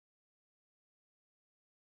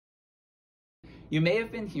You may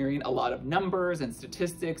have been hearing a lot of numbers and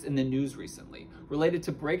statistics in the news recently related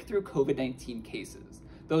to breakthrough COVID-19 cases.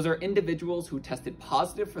 Those are individuals who tested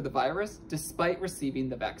positive for the virus despite receiving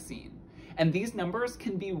the vaccine. And these numbers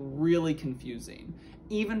can be really confusing,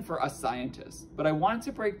 even for us scientists. But I wanted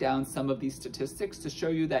to break down some of these statistics to show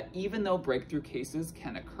you that even though breakthrough cases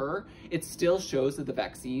can occur, it still shows that the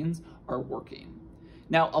vaccines are working.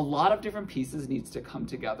 Now, a lot of different pieces needs to come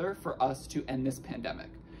together for us to end this pandemic.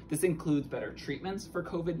 This includes better treatments for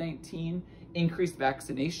COVID-19, increased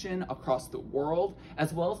vaccination across the world,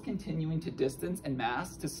 as well as continuing to distance and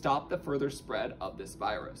mask to stop the further spread of this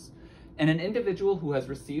virus. And an individual who has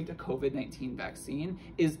received a COVID-19 vaccine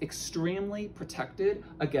is extremely protected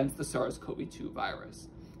against the SARS-CoV-2 virus.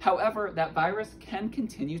 However, that virus can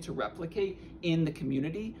continue to replicate in the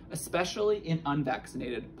community, especially in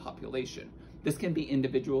unvaccinated population. This can be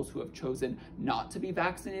individuals who have chosen not to be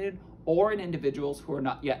vaccinated or in individuals who are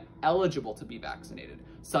not yet eligible to be vaccinated,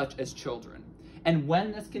 such as children. And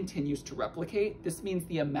when this continues to replicate, this means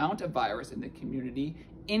the amount of virus in the community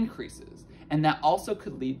increases, and that also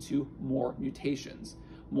could lead to more mutations.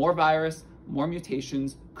 More virus, more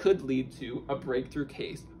mutations could lead to a breakthrough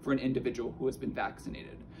case for an individual who has been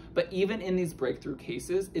vaccinated. But even in these breakthrough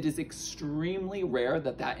cases, it is extremely rare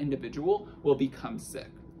that that individual will become sick.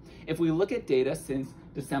 If we look at data since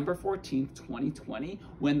December 14th, 2020,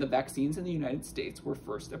 when the vaccines in the United States were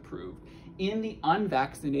first approved, in the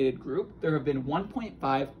unvaccinated group, there have been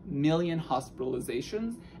 1.5 million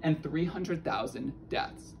hospitalizations and 300,000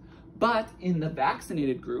 deaths. But in the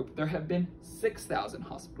vaccinated group, there have been 6,000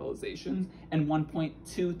 hospitalizations and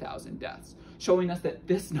 1.2 thousand deaths, showing us that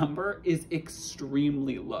this number is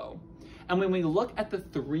extremely low. And when we look at the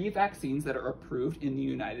 3 vaccines that are approved in the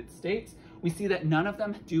United States, we see that none of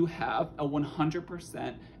them do have a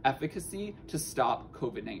 100% efficacy to stop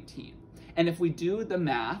COVID-19. And if we do the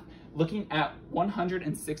math, looking at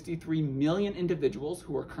 163 million individuals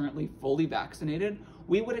who are currently fully vaccinated,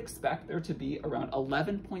 we would expect there to be around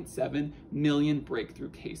 11.7 million breakthrough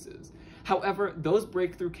cases. However, those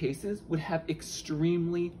breakthrough cases would have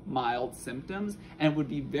extremely mild symptoms and would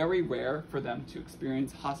be very rare for them to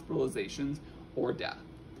experience hospitalizations or death.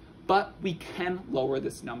 But we can lower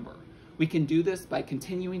this number. We can do this by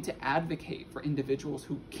continuing to advocate for individuals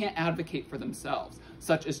who can't advocate for themselves,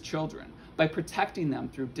 such as children, by protecting them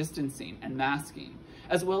through distancing and masking,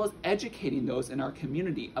 as well as educating those in our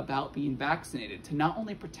community about being vaccinated to not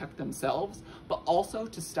only protect themselves, but also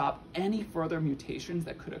to stop any further mutations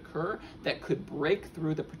that could occur that could break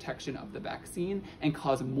through the protection of the vaccine and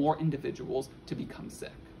cause more individuals to become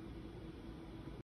sick.